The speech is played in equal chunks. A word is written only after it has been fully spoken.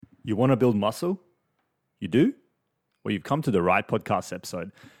You want to build muscle? You do? Well, you've come to the right podcast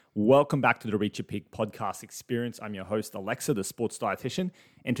episode. Welcome back to the Reach Your Peak podcast experience. I'm your host, Alexa, the sports dietitian,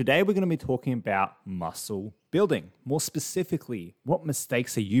 and today we're going to be talking about muscle building. More specifically, what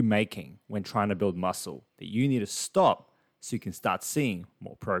mistakes are you making when trying to build muscle that you need to stop so you can start seeing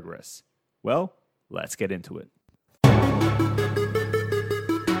more progress? Well, let's get into it.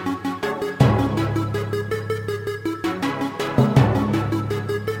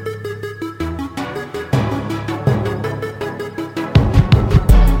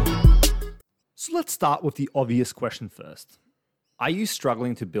 So let's start with the obvious question first. Are you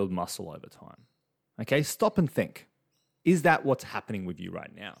struggling to build muscle over time? Okay, stop and think. Is that what's happening with you right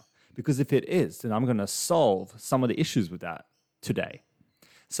now? Because if it is, then I'm going to solve some of the issues with that today.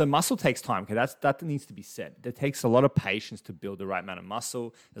 So muscle takes time. Okay, that needs to be said. It takes a lot of patience to build the right amount of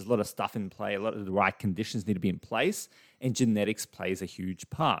muscle. There's a lot of stuff in play. A lot of the right conditions need to be in place, and genetics plays a huge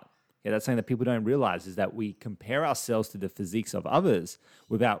part. Yeah, that's something that people don't realize is that we compare ourselves to the physiques of others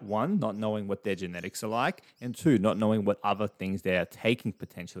without, one, not knowing what their genetics are like, and two, not knowing what other things they are taking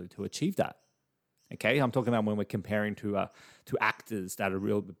potentially to achieve that. Okay, I'm talking about when we're comparing to actors that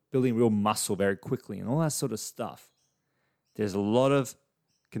are building real muscle very quickly and all that sort of stuff. There's a lot of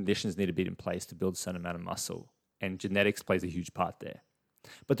conditions need to be in place to build a certain amount of muscle, and genetics plays a huge part there.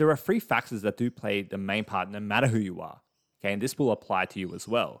 But there are three factors that do play the main part no matter who you are. Okay, and this will apply to you as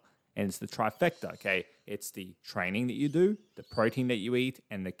well. And it's the trifecta, okay? It's the training that you do, the protein that you eat,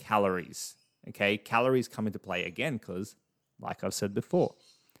 and the calories, okay? Calories come into play again because, like I've said before,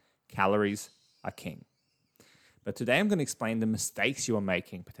 calories are king. But today I'm going to explain the mistakes you are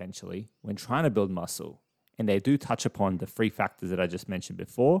making potentially when trying to build muscle. And they do touch upon the three factors that I just mentioned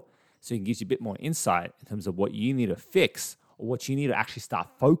before, so it gives you a bit more insight in terms of what you need to fix or what you need to actually start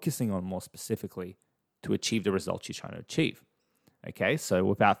focusing on more specifically to achieve the results you're trying to achieve. Okay, so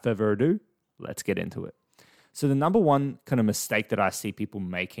without further ado, let's get into it. So the number one kind of mistake that I see people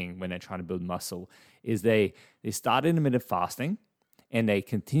making when they're trying to build muscle is they start intermittent fasting and they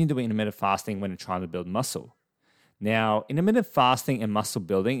continue doing intermittent fasting when they're trying to build muscle. Now, intermittent fasting and muscle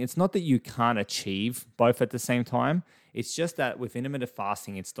building, it's not that you can't achieve both at the same time. It's just that with intermittent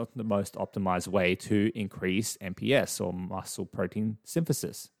fasting, it's not the most optimized way to increase MPS or muscle protein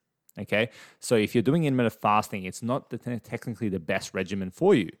synthesis. Okay, so if you're doing intermittent fasting, it's not technically the best regimen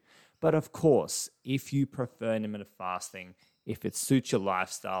for you. But of course, if you prefer intermittent fasting, if it suits your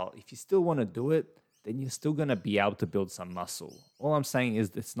lifestyle, if you still want to do it, then you're still going to be able to build some muscle. All I'm saying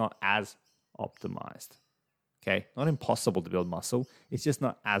is it's not as optimized. Okay, not impossible to build muscle, it's just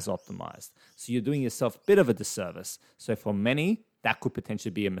not as optimized. So you're doing yourself a bit of a disservice. So for many, that could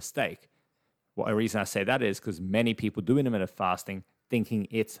potentially be a mistake. Well, the reason I say that is because many people do intermittent fasting thinking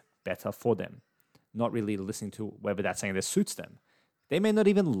it's better for them, not really listening to whether that's something that suits them. They may not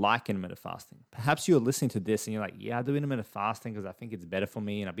even like intermittent fasting. Perhaps you're listening to this and you're like, yeah, I do intermittent fasting because I think it's better for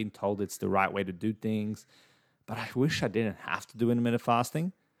me and I've been told it's the right way to do things, but I wish I didn't have to do intermittent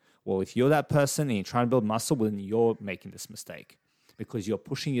fasting. Well, if you're that person and you're trying to build muscle, well, then you're making this mistake because you're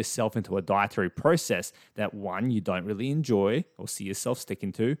pushing yourself into a dietary process that, one, you don't really enjoy or see yourself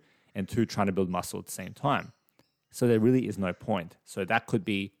sticking to, and two, trying to build muscle at the same time. So there really is no point. So that could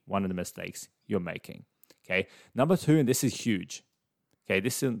be one of the mistakes you're making. Okay. Number two, and this is huge. Okay,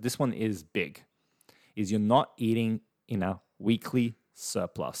 this one is big, is you're not eating in a weekly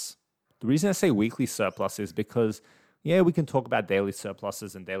surplus. The reason I say weekly surplus is because, yeah, we can talk about daily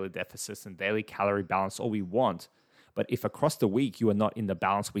surpluses and daily deficits and daily calorie balance all we want. But if across the week you are not in the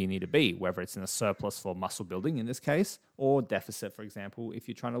balance where you need to be, whether it's in a surplus for muscle building in this case, or deficit, for example, if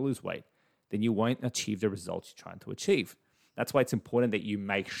you're trying to lose weight, then you won't achieve the results you're trying to achieve. That's why it's important that you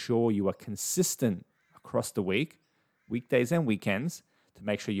make sure you are consistent across the week, weekdays and weekends, to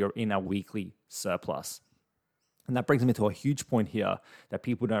make sure you're in a weekly surplus. And that brings me to a huge point here that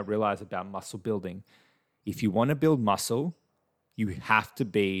people don't realize about muscle building. If you want to build muscle, you have to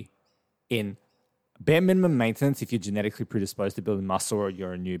be in bare minimum maintenance if you're genetically predisposed to building muscle or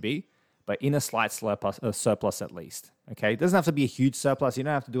you're a newbie, but in a slight surplus at least. Okay, it doesn't have to be a huge surplus. You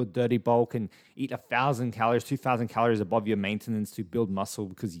don't have to do a dirty bulk and eat 1,000 calories, 2,000 calories above your maintenance to build muscle,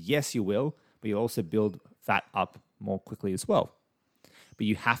 because yes, you will, but you'll also build fat up more quickly as well. But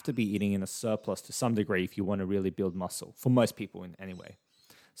you have to be eating in a surplus to some degree if you want to really build muscle, for most people anyway.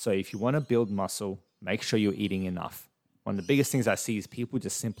 So if you want to build muscle, make sure you're eating enough. One of the biggest things I see is people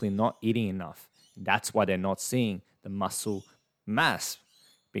just simply not eating enough. That's why they're not seeing the muscle mass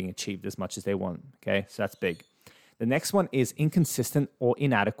being achieved as much as they want. Okay, so that's big. The next one is inconsistent or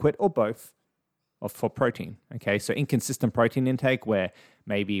inadequate or both for protein. Okay, so inconsistent protein intake where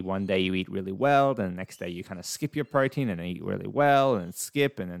maybe one day you eat really well, then the next day you kind of skip your protein and then eat really well and then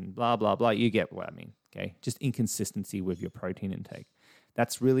skip and then blah, blah, blah. You get what I mean. Okay, just inconsistency with your protein intake.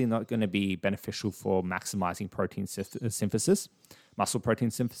 That's really not going to be beneficial for maximizing protein synthesis, muscle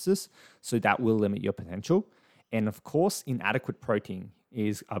protein synthesis. So that will limit your potential. And of course, inadequate protein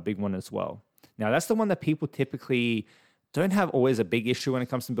is a big one as well. Now, that's the one that people typically don't have always a big issue when it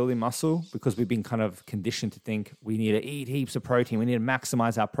comes to building muscle because we've been kind of conditioned to think we need to eat heaps of protein. We need to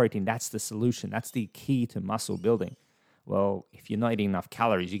maximize our protein. That's the solution. That's the key to muscle building. Well, if you're not eating enough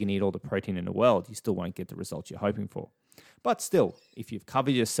calories, you can eat all the protein in the world. You still won't get the results you're hoping for. But still, if you've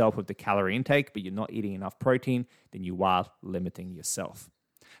covered yourself with the calorie intake, but you're not eating enough protein, then you are limiting yourself.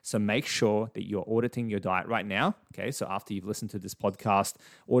 So make sure that you're auditing your diet right now. Okay, so after you've listened to this podcast,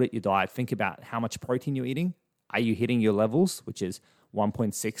 audit your diet. Think about how much protein you're eating. Are you hitting your levels, which is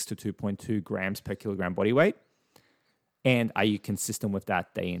 1.6 to 2.2 grams per kilogram body weight? And are you consistent with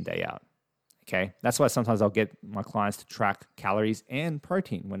that day in, day out? Okay, that's why sometimes I'll get my clients to track calories and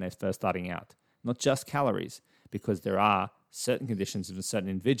protein when they're first starting out, not just calories, because there are certain conditions of certain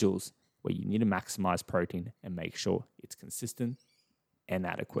individuals where you need to maximize protein and make sure it's consistent and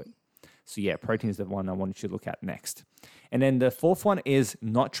adequate. So yeah, protein is the one I want you to look at next. And then the fourth one is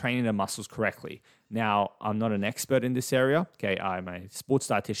not training the muscles correctly. Now, I'm not an expert in this area. Okay, I'm a sports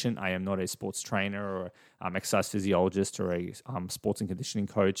dietitian. I am not a sports trainer or exercise physiologist or a sports and conditioning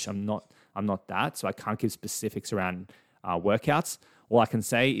coach. I'm not that. So I can't give specifics around workouts. All I can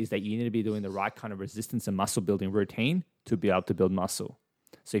say is that you need to be doing the right kind of resistance and muscle building routine to be able to build muscle.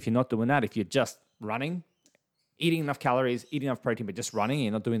 So if you're not doing that, if you're just running, eating enough calories, eating enough protein, but just running, and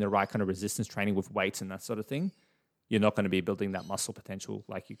you're not doing the right kind of resistance training with weights and that sort of thing, you're not going to be building that muscle potential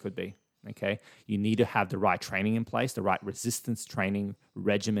like you could be. Okay, you need to have the right training in place, the right resistance training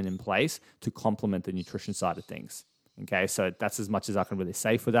regimen in place to complement the nutrition side of things. Okay, so that's as much as I can really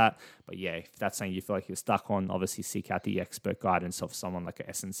say for that. But yeah, if that's something you feel like you're stuck on, obviously seek out the expert guidance of someone like an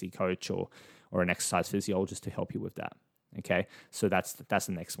S&C coach or an exercise physiologist to help you with that. Okay, so that's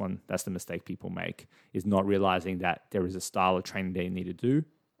the next one. That's the mistake people make, is not realizing that there is a style of training they need to do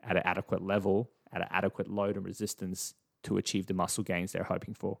at an adequate level, at an adequate load and resistance to achieve the muscle gains they're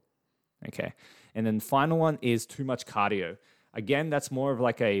hoping for. Okay, and then the final one is too much cardio. Again, that's more of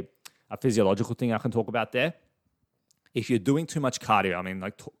like a physiological thing I can talk about there. If you're doing too much cardio, I mean,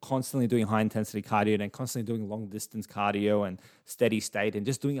 like constantly doing high intensity cardio and then constantly doing long distance cardio and steady state and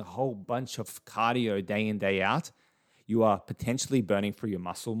just doing a whole bunch of cardio day in, day out, you are potentially burning through your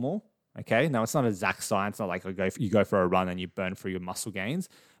muscle more. Okay, now it's not exact science, not like you go for a run and you burn through your muscle gains,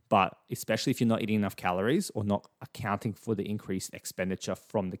 but especially if you're not eating enough calories or not accounting for the increased expenditure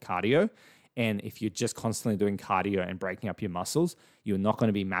from the cardio. And if you're just constantly doing cardio and breaking up your muscles, you're not going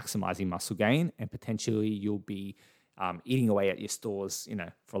to be maximizing muscle gain, and potentially you'll be eating away at your stores,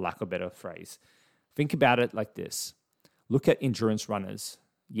 for lack of a better phrase. Think about it like this. Look at endurance runners.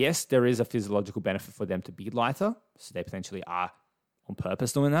 Yes, there is a physiological benefit for them to be lighter, so they potentially are on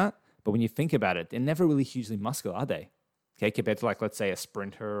purpose doing that. But when you think about it, they're never really hugely muscular, are they? Okay, compared to let's say a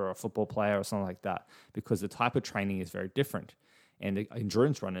sprinter or a football player or something like that, because the type of training is very different. And the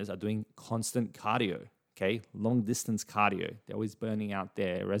endurance runners are doing constant cardio, okay, long distance cardio. They're always burning out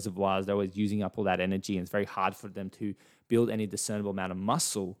their reservoirs. They're always using up all that energy. And it's very hard for them to build any discernible amount of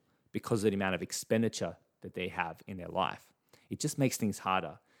muscle because of the amount of expenditure that they have in their life. It just makes things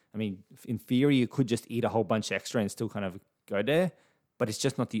harder. I mean, in theory, you could just eat a whole bunch extra and still kind of go there, but it's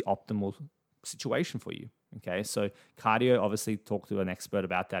just not the optimal situation for you. Okay, so cardio, obviously talk to an expert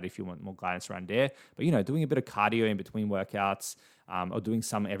about that if you want more guidance around there. But, doing a bit of cardio in between workouts or doing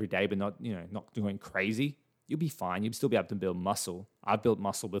some every day, but not doing crazy, you'll be fine. You'll still be able to build muscle. I've built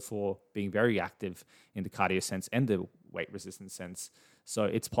muscle before being very active in the cardio sense and the weight resistance sense. So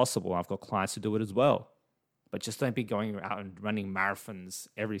it's possible. I've got clients who do it as well. But just don't be going out and running marathons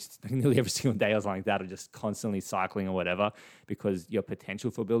nearly every single day or something like that, or just constantly cycling or whatever, because your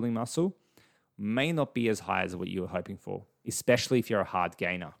potential for building muscle may not be as high as what you were hoping for, especially if you're a hard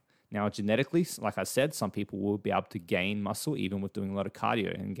gainer. Now, genetically, like I said, some people will be able to gain muscle even with doing a lot of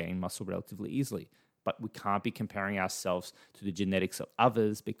cardio and gain muscle relatively easily. But we can't be comparing ourselves to the genetics of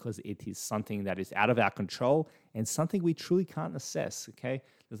others because it is something that is out of our control and something we truly can't assess, okay?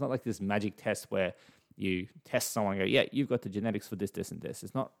 There's not like this magic test where you test someone and go, yeah, you've got the genetics for this, this, and this.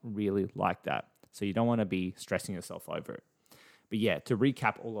 It's not really like that. So you don't want to be stressing yourself over it. But yeah, to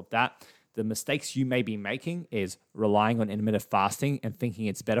recap all of that, the mistakes you may be making is relying on intermittent fasting and thinking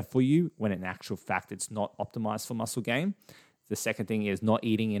it's better for you when in actual fact it's not optimized for muscle gain. The second thing is not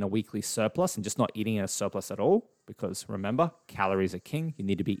eating in a weekly surplus and just not eating in a surplus at all, because remember, calories are king. You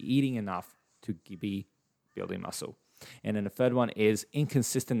need to be eating enough to be building muscle. And then the third one is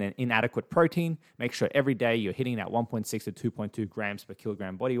inconsistent and inadequate protein. Make sure every day you're hitting that 1.6 to 2.2 grams per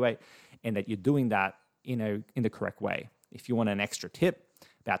kilogram body weight, and that you're doing that in the correct way. If you want an extra tip,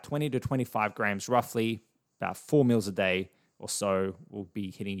 about 20 to 25 grams roughly, about 4 meals a day or so will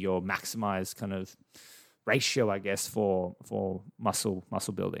be hitting your maximized kind of ratio, I guess, for muscle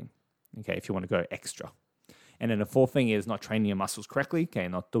building. Okay, if you want to go extra. And then the fourth thing is not training your muscles correctly. Okay,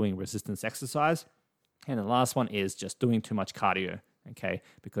 not doing resistance exercise. And the last one is just doing too much cardio. Okay,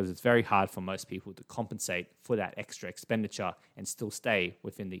 because it's very hard for most people to compensate for that extra expenditure and still stay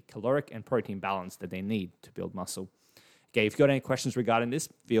within the caloric and protein balance that they need to build muscle. Okay, if you've got any questions regarding this,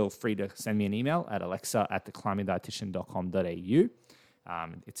 feel free to send me an email at alexa@theclimbingdietitian.com.au.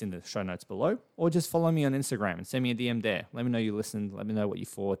 It's in the show notes below, or just follow me on Instagram and send me a DM there. Let me know you listened. Let me know what you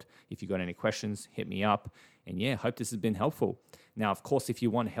thought. If you got any questions, hit me up. And yeah, hope this has been helpful. Now, of course, if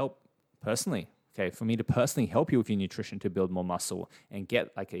you want help personally, okay, for me to personally help you with your nutrition to build more muscle and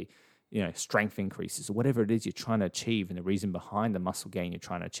get like a strength increases or whatever it is you're trying to achieve and the reason behind the muscle gain you're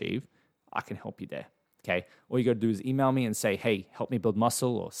trying to achieve, I can help you there. Okay, all you got to do is email me and say, hey, help me build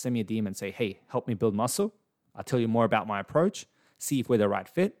muscle, or send me a DM and say, hey, help me build muscle. I'll tell you more about my approach, see if we're the right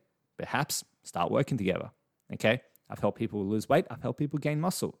fit, perhaps start working together. Okay, I've helped people lose weight. I've helped people gain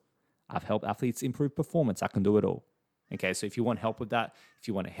muscle. I've helped athletes improve performance. I can do it all. Okay, so if you want help with that, if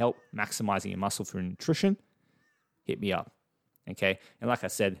you want to help maximizing your muscle through nutrition, hit me up. Okay, and like I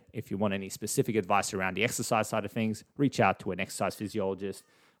said, if you want any specific advice around the exercise side of things, reach out to an exercise physiologist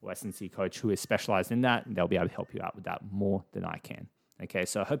or S&C coach who is specialized in that, and they'll be able to help you out with that more than I can. Okay,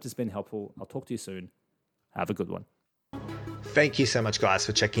 so I hope this has been helpful. I'll talk to you soon. Have a good one. Thank you so much, guys,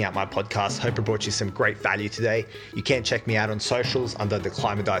 for checking out my podcast. Hope it brought you some great value today. You can check me out on socials under The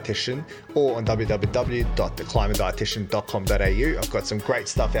Climbing Dietitian or on www.theclimbingdietitian.com.au. I've got some great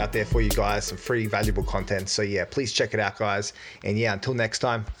stuff out there for you guys, some free valuable content. So yeah, please check it out, guys. And yeah, until next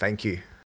time, thank you.